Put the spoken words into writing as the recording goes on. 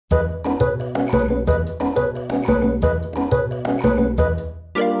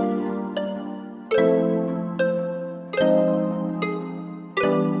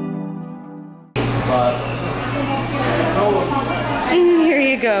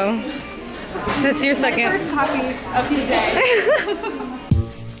So that's your second. My first copy of today.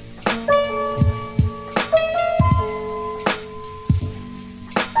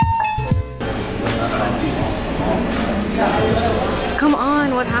 Come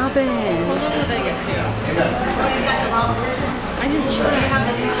on, what happened? What did I get to? I didn't try.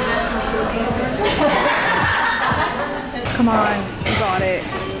 Come on, you got it.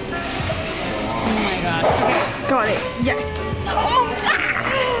 Oh my gosh. Okay, got it. Yes.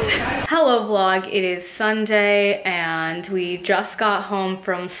 Hello vlog, it is Sunday and we just got home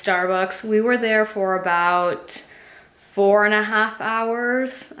from Starbucks. We were there for about 4.5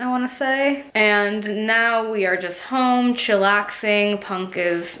 hours, I want to say. And now we are just home, chillaxing. Punk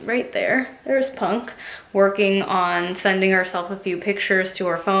is right there. There's Punk, working on sending herself a few pictures to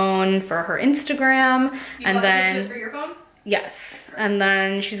her phone for her Instagram. And then pictures for your phone? Yes. And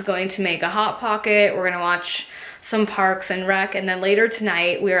then she's going to make a Hot Pocket. We're gonna watch some Parks and Rec, and then later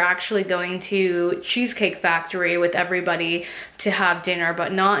tonight we're actually going to Cheesecake Factory with everybody to have dinner,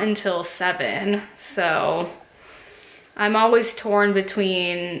 but not until 7. So I'm always torn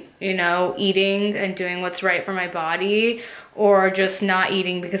between, you know, eating and doing what's right for my body, or just not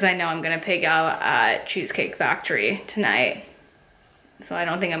eating because I know I'm gonna pig out at Cheesecake Factory tonight. So I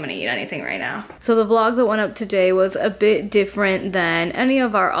don't think I'm gonna eat anything right now. So the vlog that went up today was a bit different than any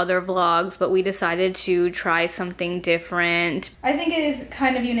of our other vlogs, but we decided to try something different. I think it is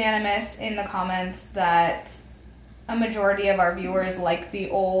kind of unanimous in the comments that a majority of our viewers like the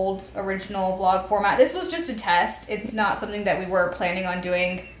old original vlog format. This was just a test. It's not something that we were planning on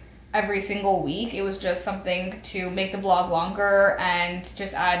doing every single week. It was just something to make the vlog longer and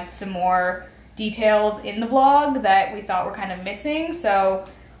just add some more details in the vlog that we thought were kind of missing. So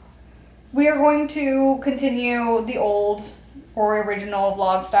we are going to continue the old or original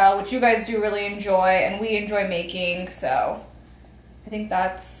vlog style, which you guys do really enjoy and we enjoy making. So I think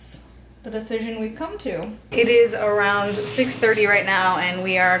that's the decision we've come to. It is around 6:30 right now and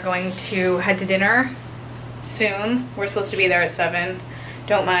we are going to head to dinner soon. We're supposed to be there at 7.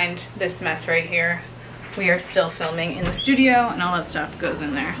 Don't mind this mess right here. We are still filming in the studio and all that stuff goes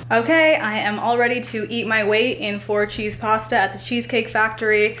in there. Okay, I am all ready to eat my weight in 4 cheese pasta at the Cheesecake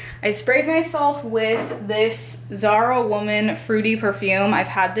Factory. I sprayed myself with this Zara Woman Fruity perfume. I've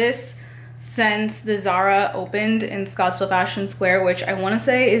had this since the Zara opened in Scottsdale Fashion Square, which I want to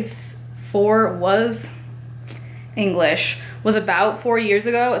say is was about 4 years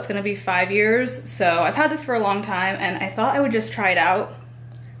ago. It's gonna be 5 years. So I've had this for a long time and I thought I would just try it out.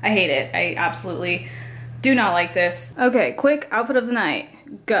 I hate it. I absolutely do not like this. Okay, quick outfit of the night.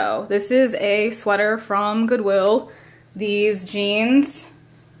 Go. This is a sweater from Goodwill. These jeans,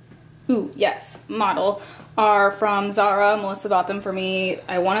 ooh, yes, model, are from Zara. Melissa bought them for me,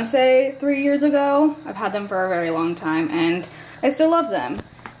 I wanna say 3 years ago. I've had them for a very long time and I still love them.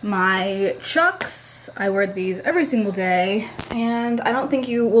 My Chucks, I wear these every single day, and I don't think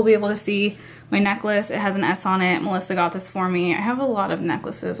you will be able to see my necklace. It has an S on it. Melissa got this for me. I have a lot of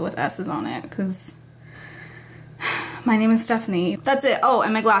necklaces with S's on it because my name is Stephanie. That's it. Oh,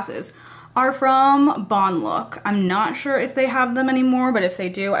 and my glasses are from Bon Look. I'm not sure if they have them anymore, but if they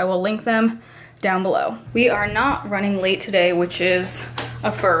do, I will link them down below. We are not running late today, which is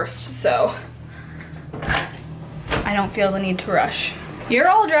a first, so I don't feel the need to rush. You're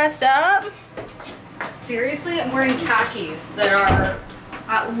all dressed up. Seriously, I'm wearing khakis that are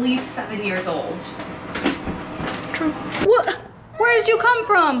at least 7 years old. True. What? Where did you come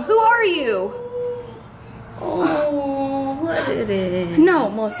from? Who are you? Oh, look at it. No,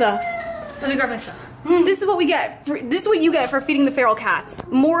 Melissa. Let me grab my stuff. This is what we get. This is what you get for feeding the feral cats.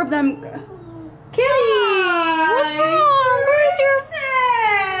 More of them. Kitty! Hi. What's wrong? Where's your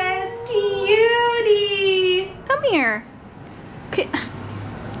cutie? Come here.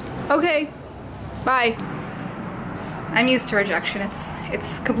 Okay, bye. I'm used to rejection.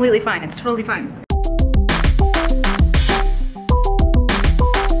 It's completely fine. It's totally fine.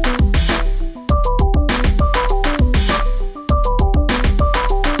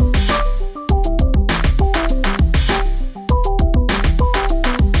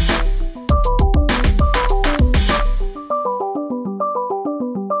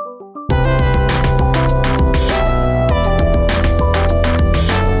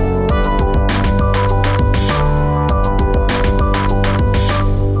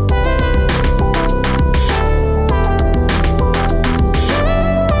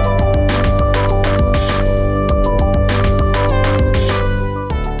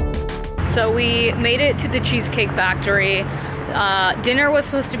 To the Cheesecake Factory. Dinner was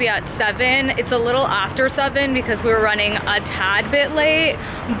supposed to be at 7. It's a little after 7 because we were running a tad bit late,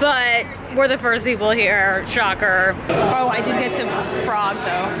 but we're the first people here. Shocker. Oh, I did get to frog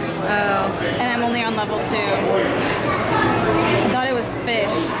though. Oh. And I'm only on level 2. I thought it was fish.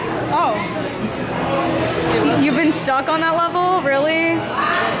 Oh. You've been stuck on that level? Really?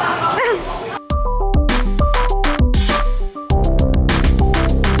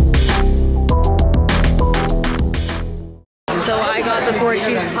 So I got the 4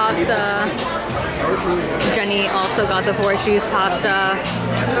 cheese pasta. Jenny also got the 4 cheese pasta.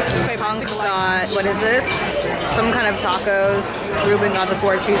 Punk got, what is this? Some kind of tacos. Ruben got the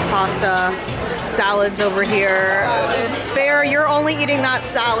 4 cheese pasta. Salads over here. Fair, you're only eating that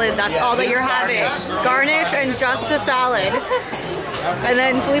salad. That's all that you're having. Garnish and just the salad. And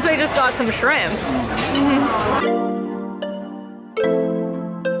then Felipe just got some shrimp.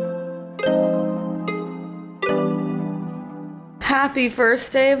 Happy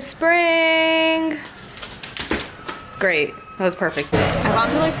first day of spring. Great. That was perfect. I've gone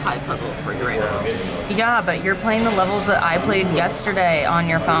through like 5 puzzles for you right now. Yeah, but you're playing the levels that I played yesterday on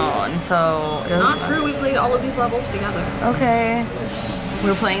your phone, so... Not true, we played all of these levels together. Okay. We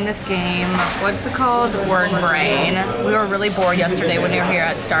were playing this game, what's it called? Word Brain. We were really bored yesterday when we were here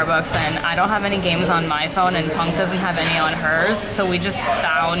at Starbucks, and I don't have any games on my phone and Punk doesn't have any on hers, so we just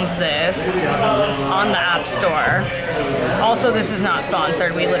found this on the App Store. Also, this is not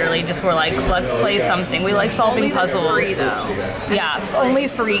sponsored. We literally just were like, let's play something. We like solving only puzzles. Free though. Yeah, only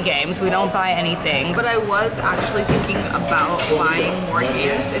free games. We don't buy anything. But I was actually thinking about buying more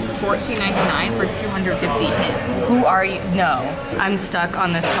hints. It's $14.99 for 250 hints. Who are you? No, I'm stuck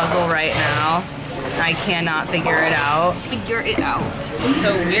on this puzzle right now. I cannot figure it out. Figure it out.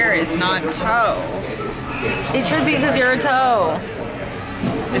 So where is not toe? It should be because you're a toe.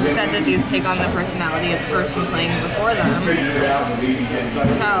 It said that these take on the personality of the person playing before them.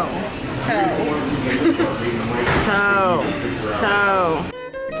 Toe. Toe. Toe. Toe.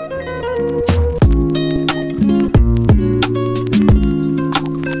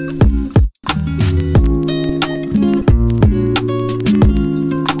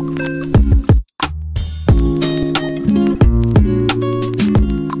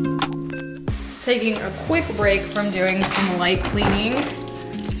 Taking a quick break from doing some light cleaning.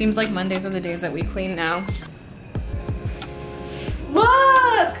 Seems like Mondays are the days that we clean now.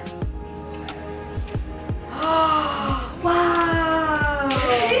 Look! Oh, wow!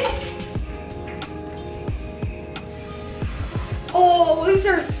 Oh, these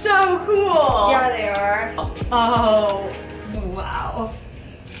are so cool! Yeah, they are. Oh, wow.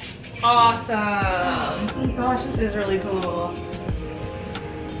 Awesome. Oh my gosh, this is really cool.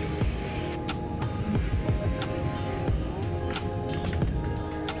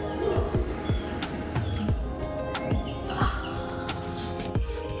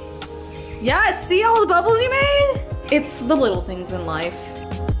 Yeah, see all the bubbles you made? It's the little things in life.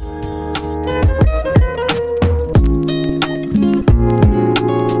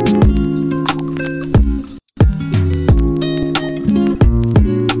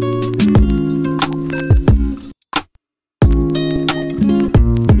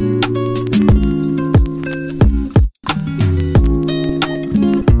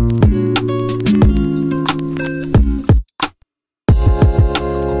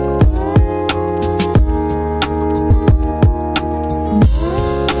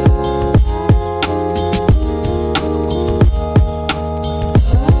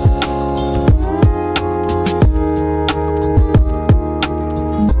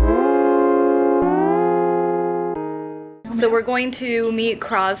 So we're going to meet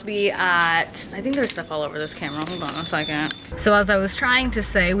Crosby at, I think there's stuff all over this camera, hold on a second. So as I was trying to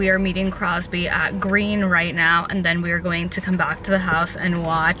say, we are meeting Crosby at Green right now, and then we are going to come back to the house and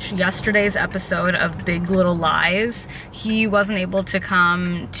watch yesterday's episode of Big Little Lies. He wasn't able to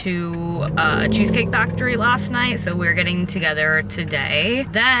come to Cheesecake Factory last night, so we're getting together today.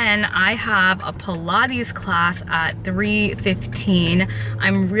 Then I have a Pilates class at 3:15.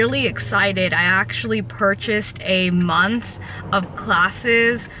 I'm really excited. I actually purchased a month of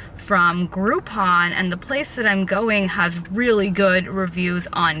classes from Groupon, and the place that I'm going has really good reviews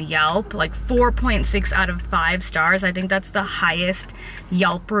on Yelp, like 4.6 out of 5 stars. I think that's the highest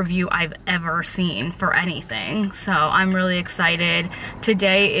Yelp review I've ever seen for anything. So I'm really excited.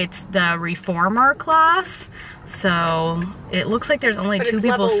 Today it's the Reformer class. So it looks like there's only 2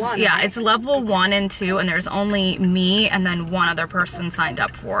 people. Yeah, it's level 1 and 2, and there's only me and then 1 other person signed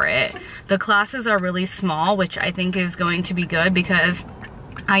up for it. The classes are really small, which I think is going to be good because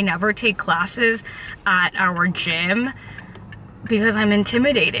I never take classes at our gym because I'm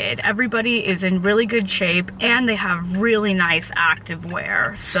intimidated. Everybody is in really good shape and they have really nice active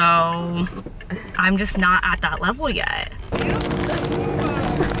wear. So I'm just not at that level yet.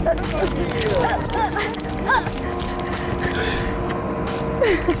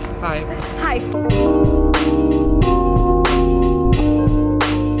 Hi. Hi.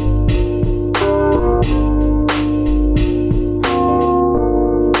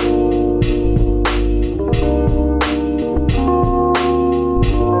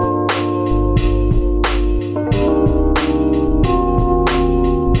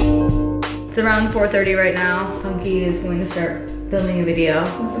 It's around 4:30 right now. Punky is going to start filming a video.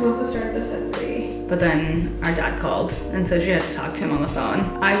 I'm supposed to start this at 3. But then our dad called, and so she had to talk to him on the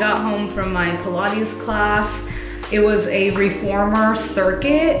phone. I got home from my Pilates class. It was a reformer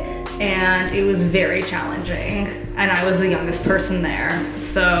circuit, and it was very challenging. And I was the youngest person there,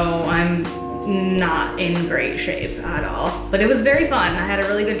 so I'm not in great shape at all. But it was very fun. I had a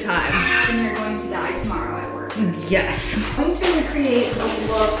really good time. And you're going to die tomorrow at work. Yes. I'm going to recreate the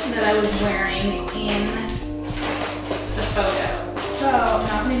look that I was wearing in the photo. So I'm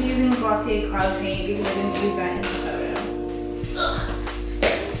not going to be using the Glossier Cloud Paint because I didn't use that in the photo. Ugh.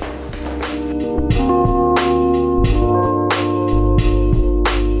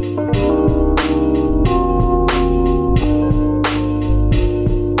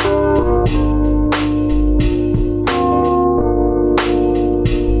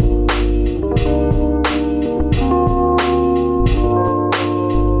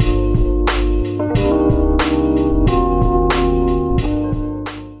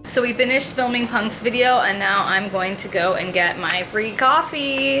 So we finished filming Punk's video and now I'm going to go and get my free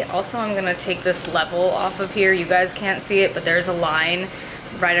coffee. Also, I'm gonna take this level off of here. You guys can't see it, but there's a line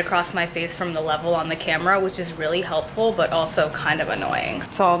right across my face from the level on the camera, which is really helpful, but also kind of annoying.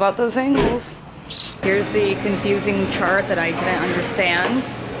 It's all about those angles. Here's the confusing chart that I didn't understand.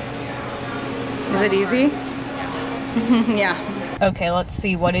 Is it easy? Yeah. Okay, let's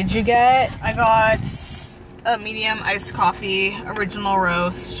see. What did you get? I got a medium iced coffee, original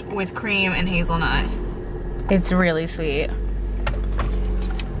roast with cream and hazelnut. It's really sweet.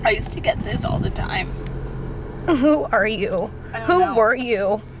 I used to get this all the time. Who are you? Who were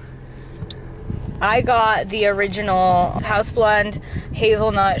you? I got the original house blend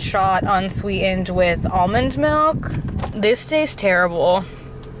hazelnut shot unsweetened with almond milk. This tastes terrible.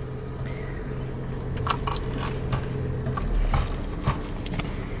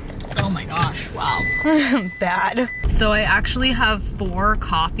 Oh my gosh, wow. Bad. So I actually have 4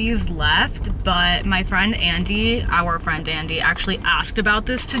 coffees left, but my friend Andy, our friend Andy, actually asked about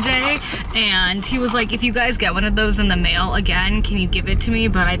this today, and he was like, if you guys get one of those in the mail again, can you give it to me?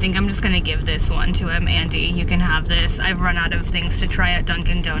 But I think I'm just gonna give this one to him. Andy, you can have this. I've run out of things to try at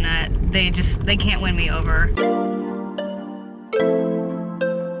Dunkin' Donut. They can't win me over.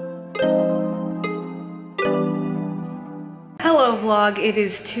 Hello vlog, it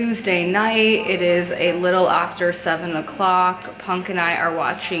is Tuesday night. It is a little after 7 o'clock. Punk and I are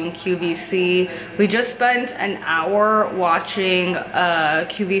watching QVC. We just spent an hour watching a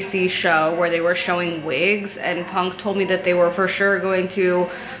QVC show where they were showing wigs, and Punk told me that they were for sure going to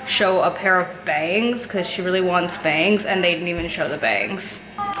show a pair of bangs because she really wants bangs, and they didn't even show the bangs.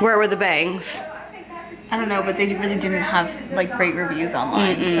 Where were the bangs? I don't know, but they really didn't have like great reviews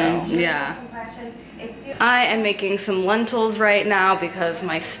online, so. Yeah. I am making some lentils right now because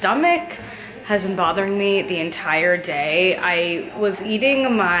my stomach has been bothering me the entire day. I was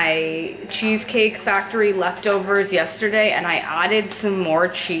eating my Cheesecake Factory leftovers yesterday and I added some more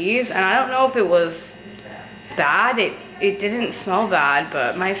cheese, and I don't know if it was bad. It didn't smell bad,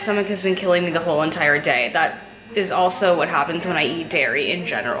 but my stomach has been killing me the whole entire day. That is also what happens when I eat dairy in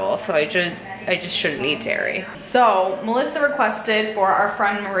general, so I just shouldn't eat dairy. So Melissa requested for our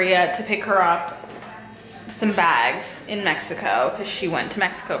friend Maria to pick her up some bags in Mexico because she went to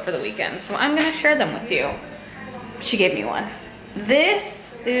Mexico for the weekend. So I'm gonna share them with you. She gave me one.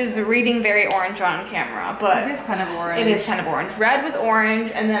 This is reading very orange on camera, but It is kind of orange. it is kind of orange. Red with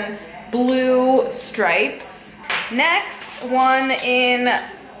orange and then blue stripes. Next one in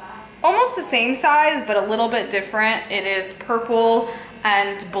almost the same size, but a little bit different. It is purple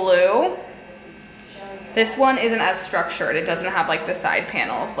and blue. This one isn't as structured. It doesn't have like the side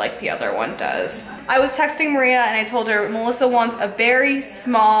panels like the other one does. I was texting Maria and I told her Melissa wants a very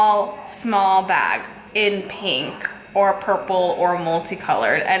small bag in pink or purple or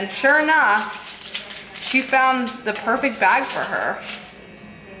multicolored. And sure enough, she found the perfect bag for her.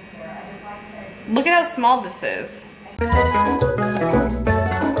 Look at how small this is.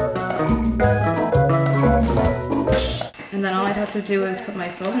 And then all I'd have to do is put my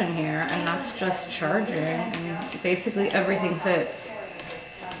phone in here, and that's just charging. And Basically everything fits.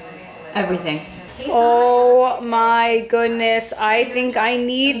 Everything. Oh my goodness, I think I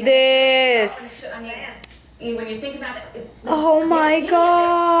need this. When you think about it, Oh my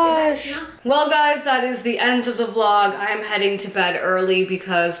gosh. Well guys, that is the end of the vlog. I am heading to bed early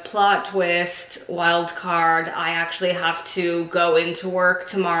because plot twist, wild card, I actually have to go into work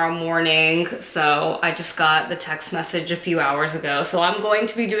tomorrow morning. So I just got the text message a few hours ago. So I'm going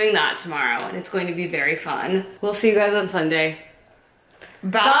to be doing that tomorrow and it's going to be very fun. We'll see you guys on Sunday.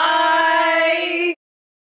 Bye.